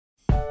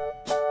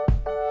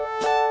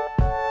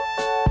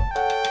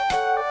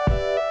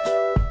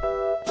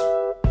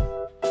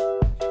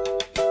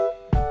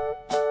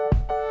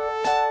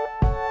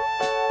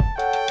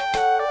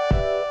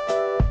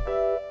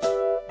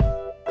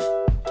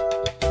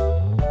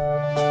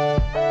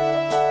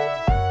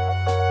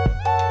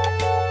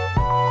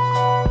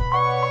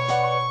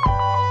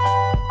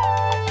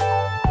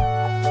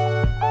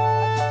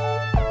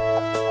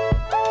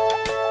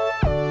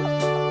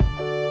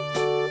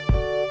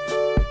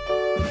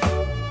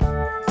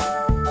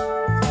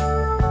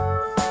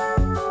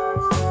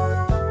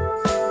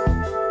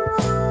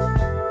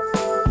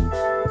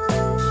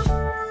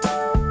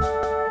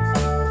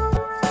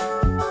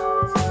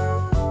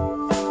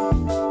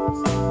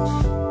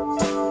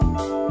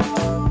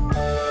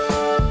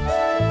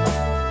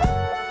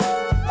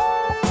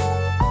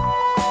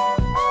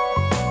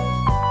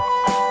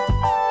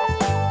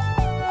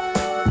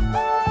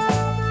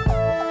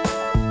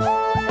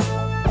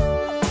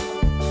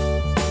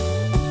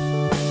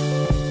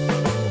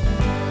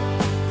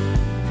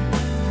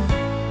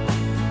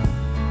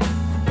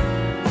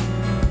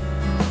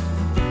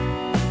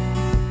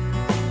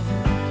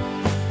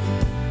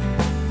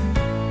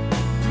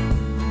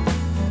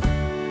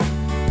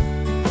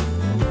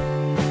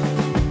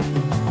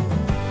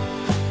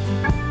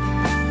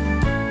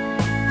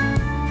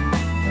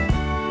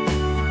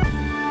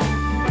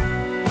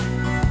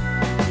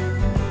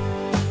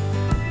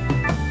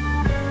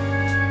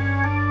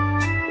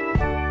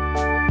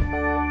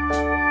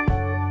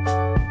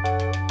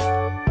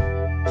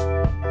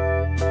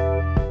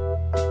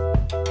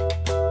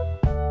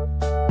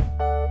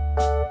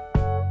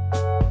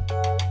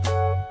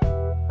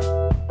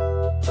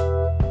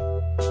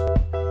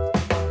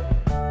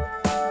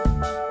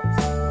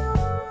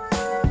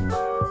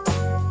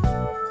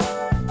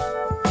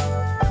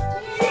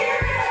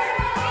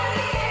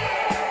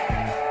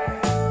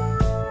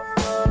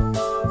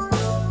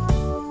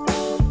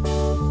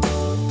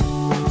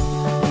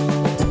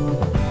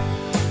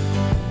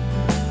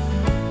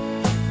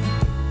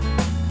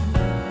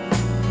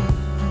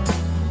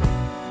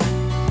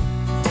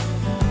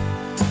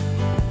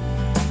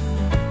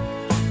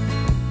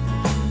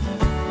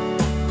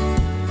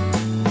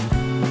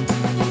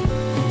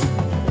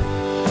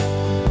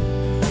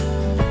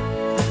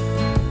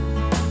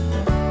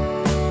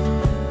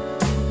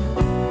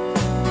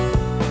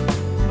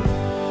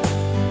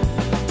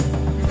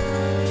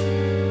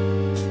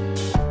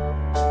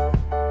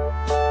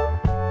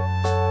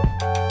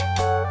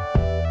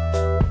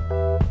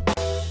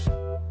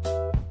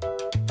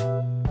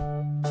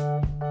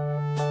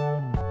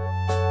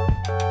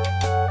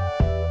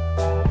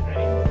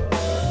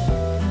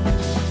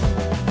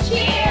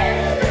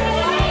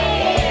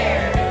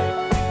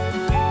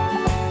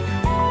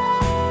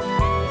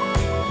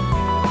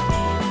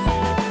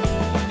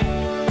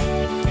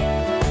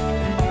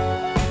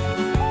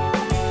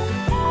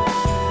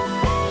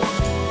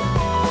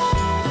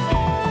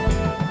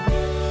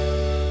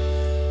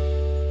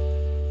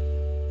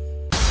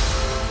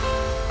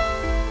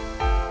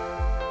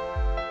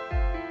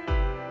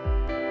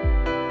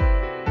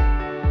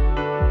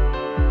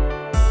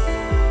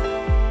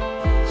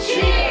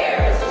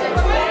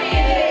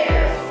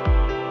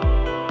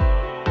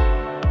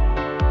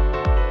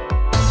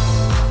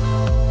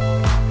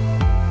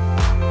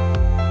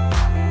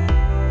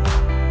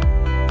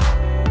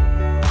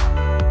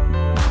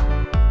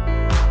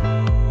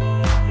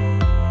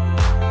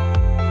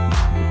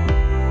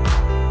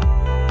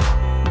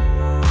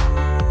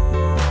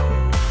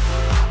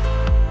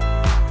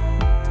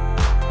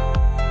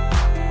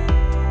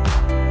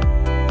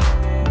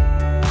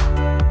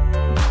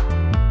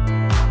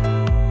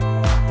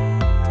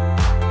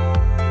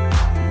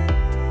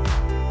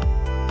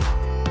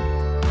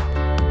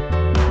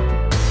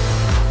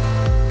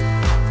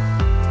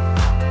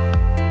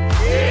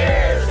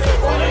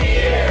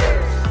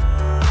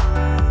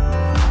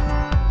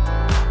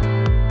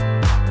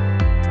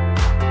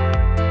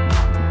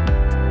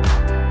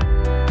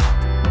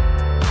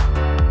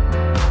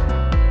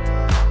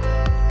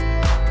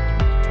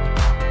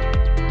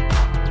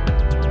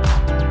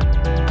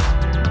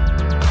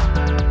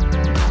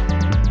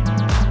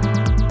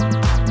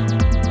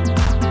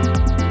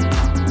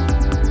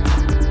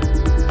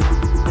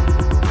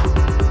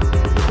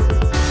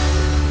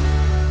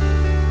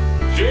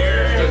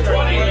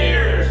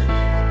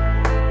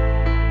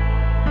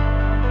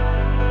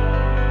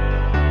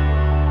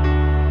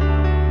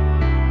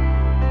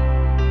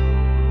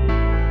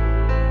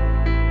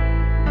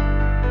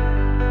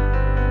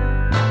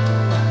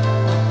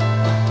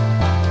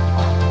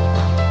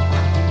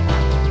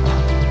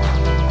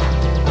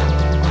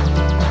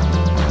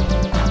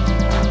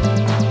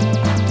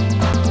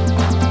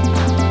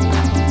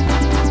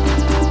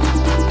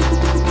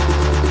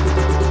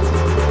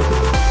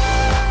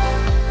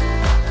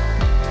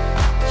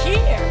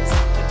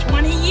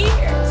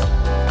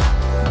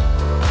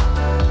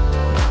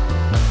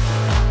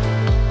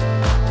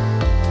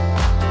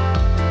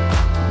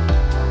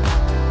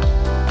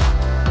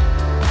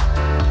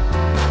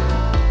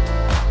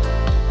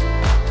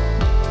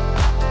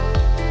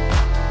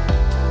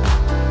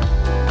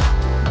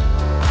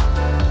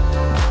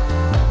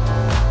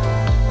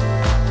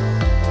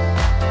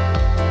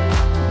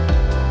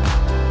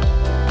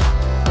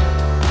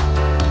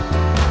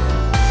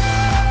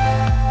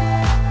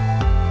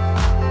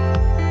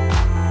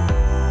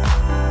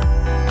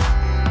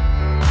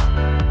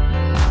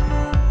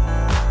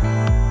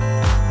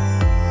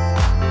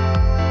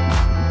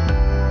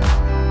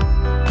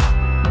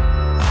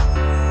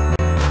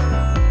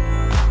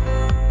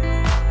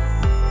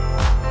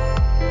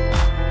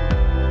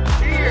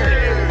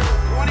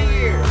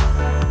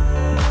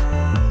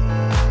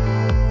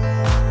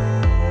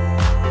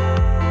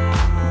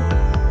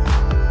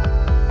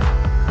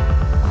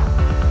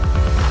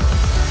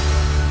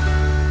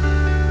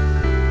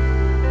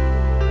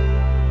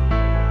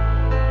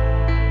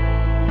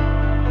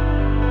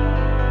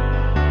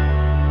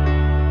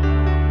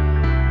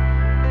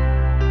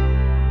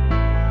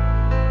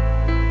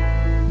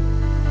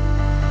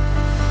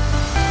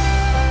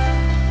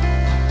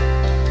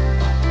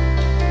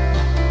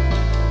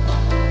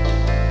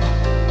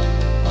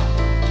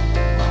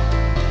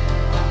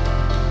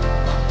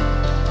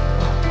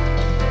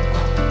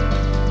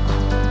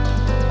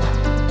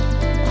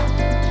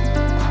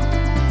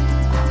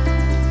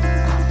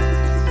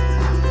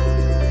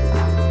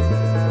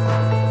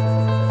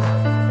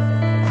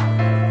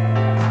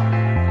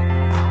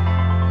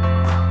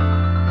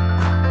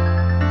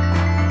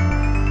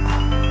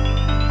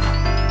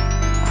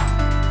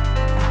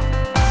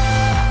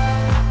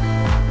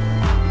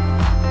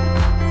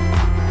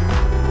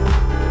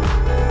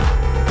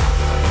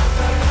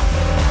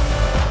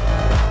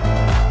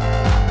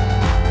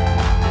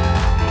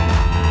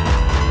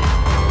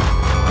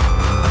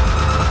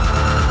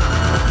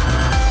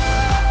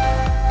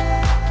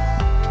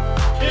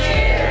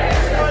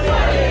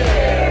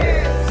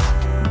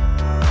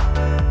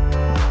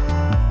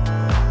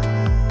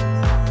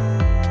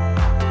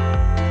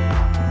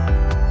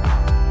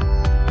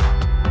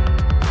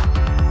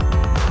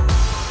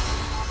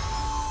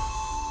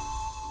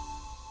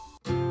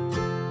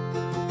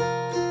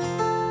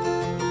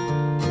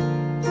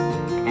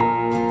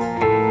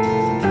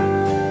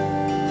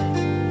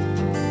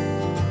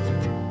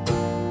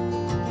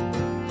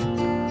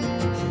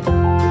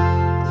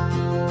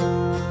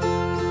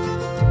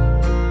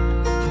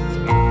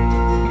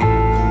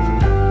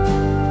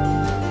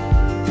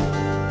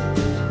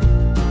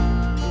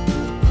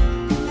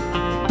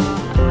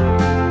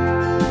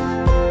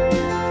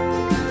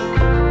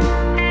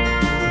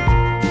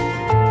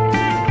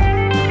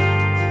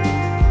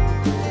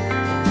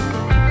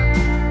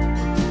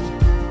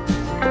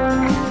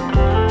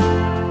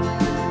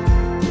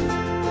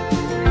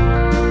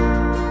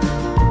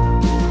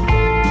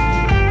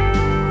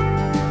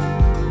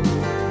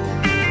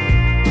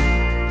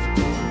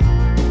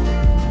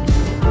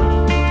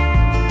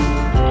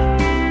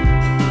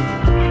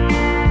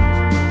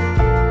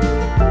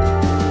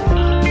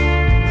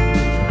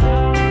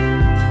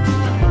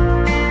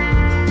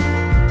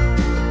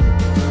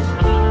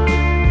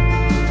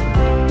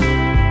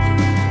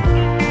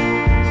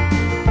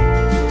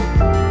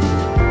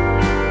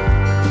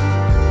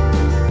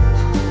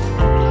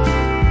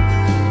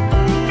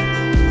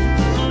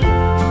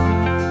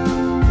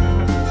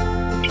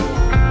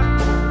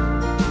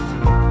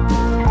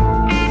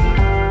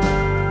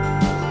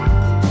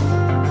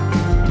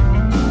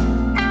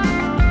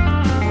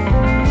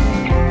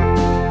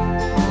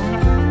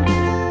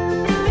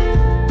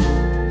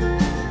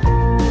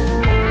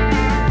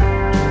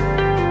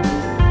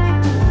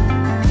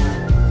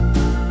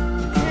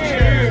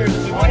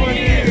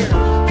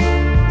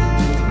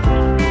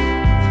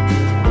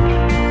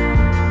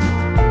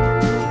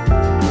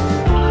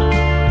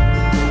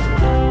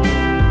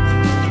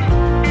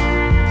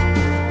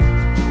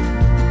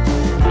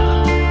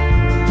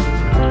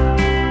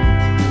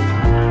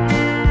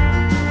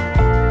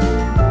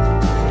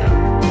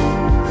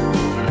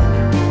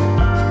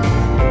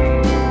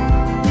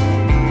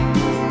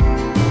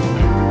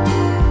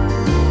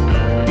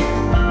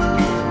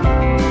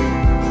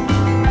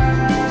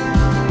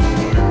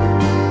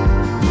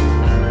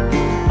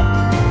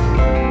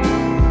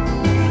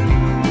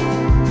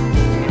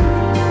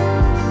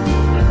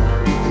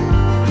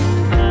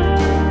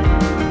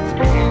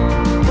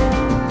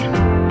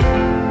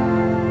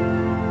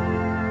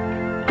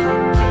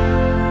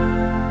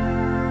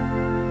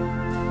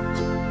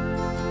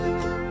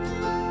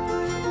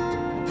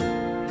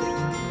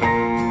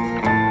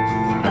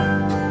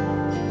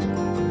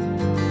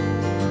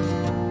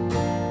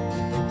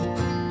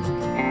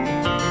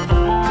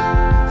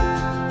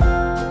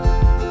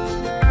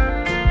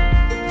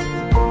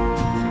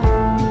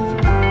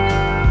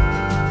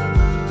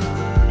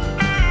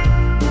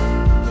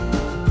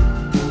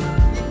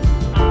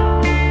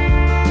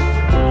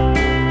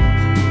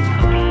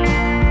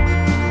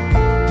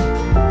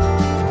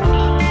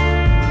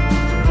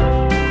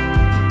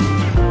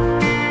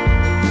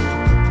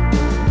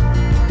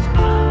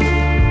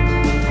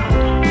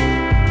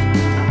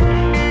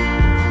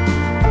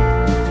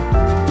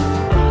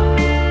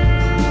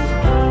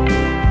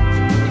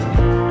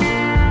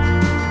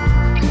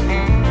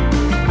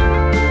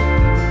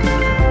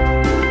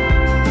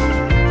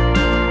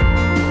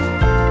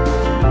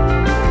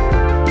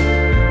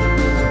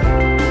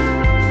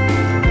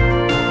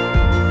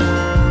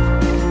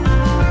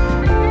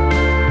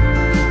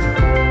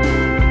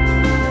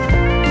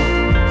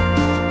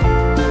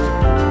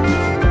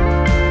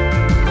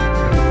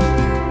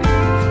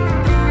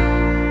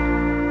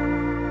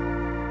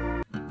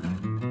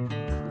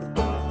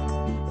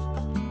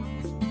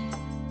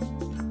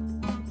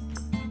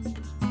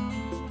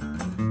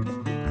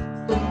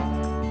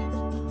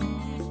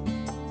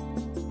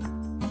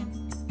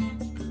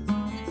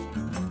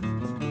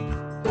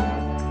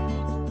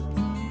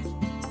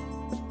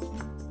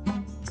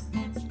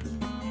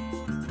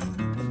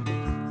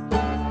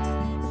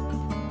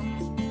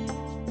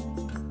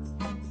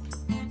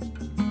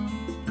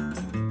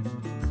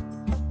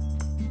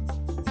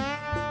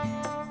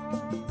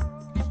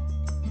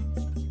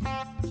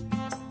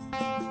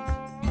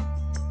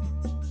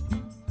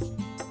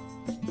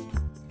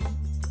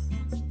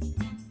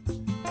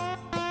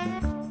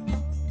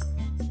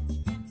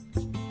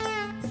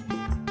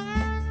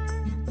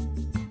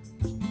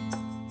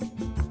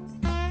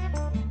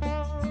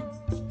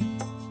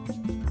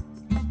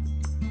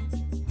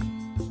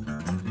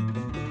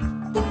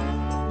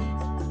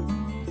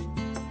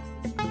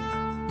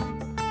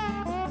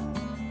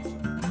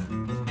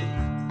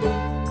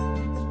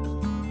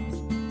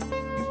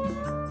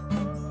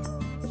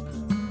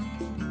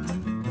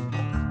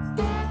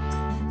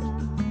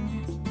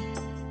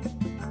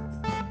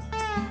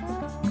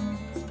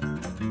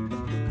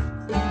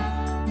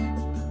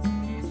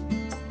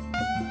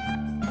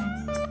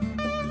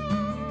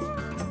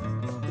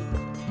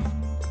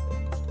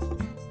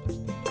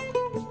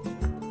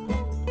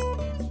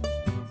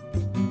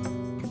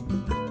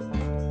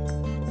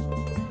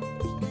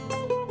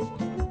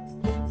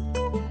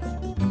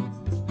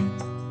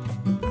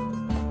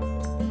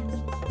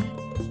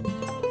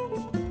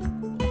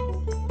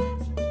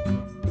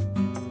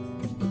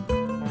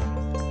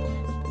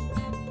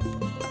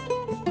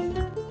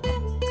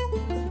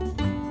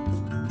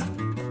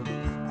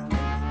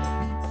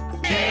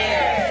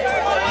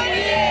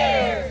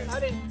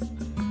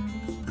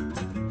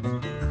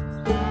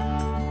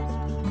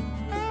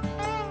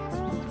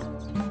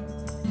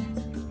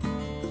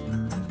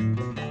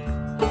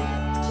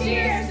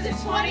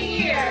to 20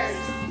 years.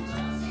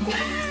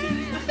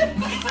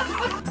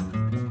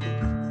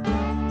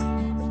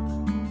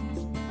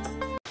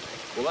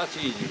 Well, that's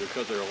easy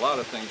because there are a lot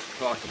of things to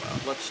talk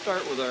about. Let's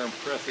start with our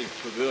impressive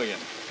pavilion.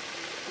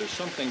 There's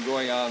something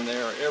going on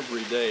there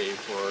every day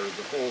for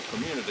the whole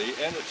community,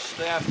 and it's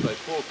staffed by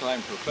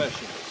full-time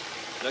professionals.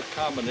 That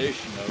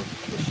combination of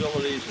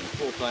facilities and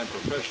full-time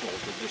professionals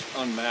is just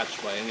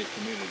unmatched by any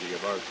community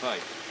of our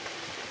type.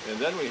 And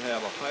then we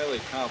have a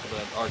highly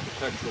competent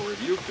architectural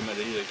review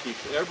committee that keeps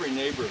every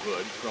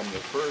neighborhood, from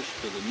the first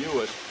to the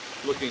newest,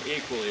 looking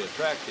equally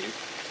attractive.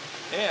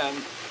 And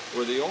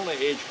we're the only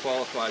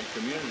age-qualified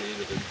community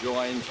that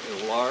joins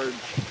a large,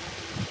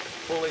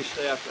 fully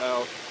staffed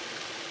out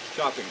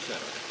shopping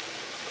center.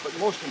 But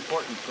most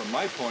important from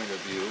my point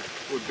of view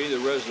would be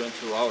the residents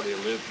who already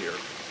live here.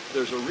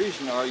 There's a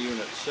reason our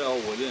units sell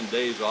within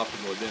days,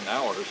 often within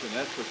hours, and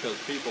that's because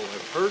people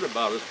have heard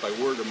about us by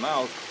word of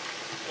mouth,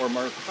 or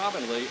more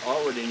commonly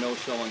already know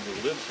someone who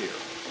lives here.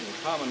 And the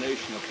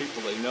combination of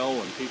people they know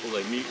and people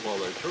they meet while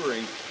they're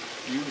touring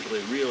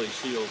usually really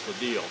seals the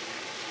deal.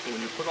 So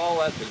when you put all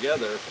that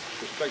together,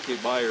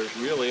 prospective buyers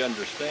really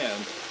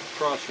understand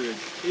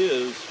Crossridge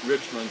is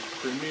Richmond's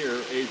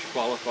premier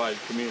age-qualified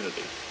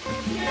community.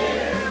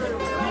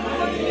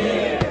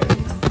 Yeah.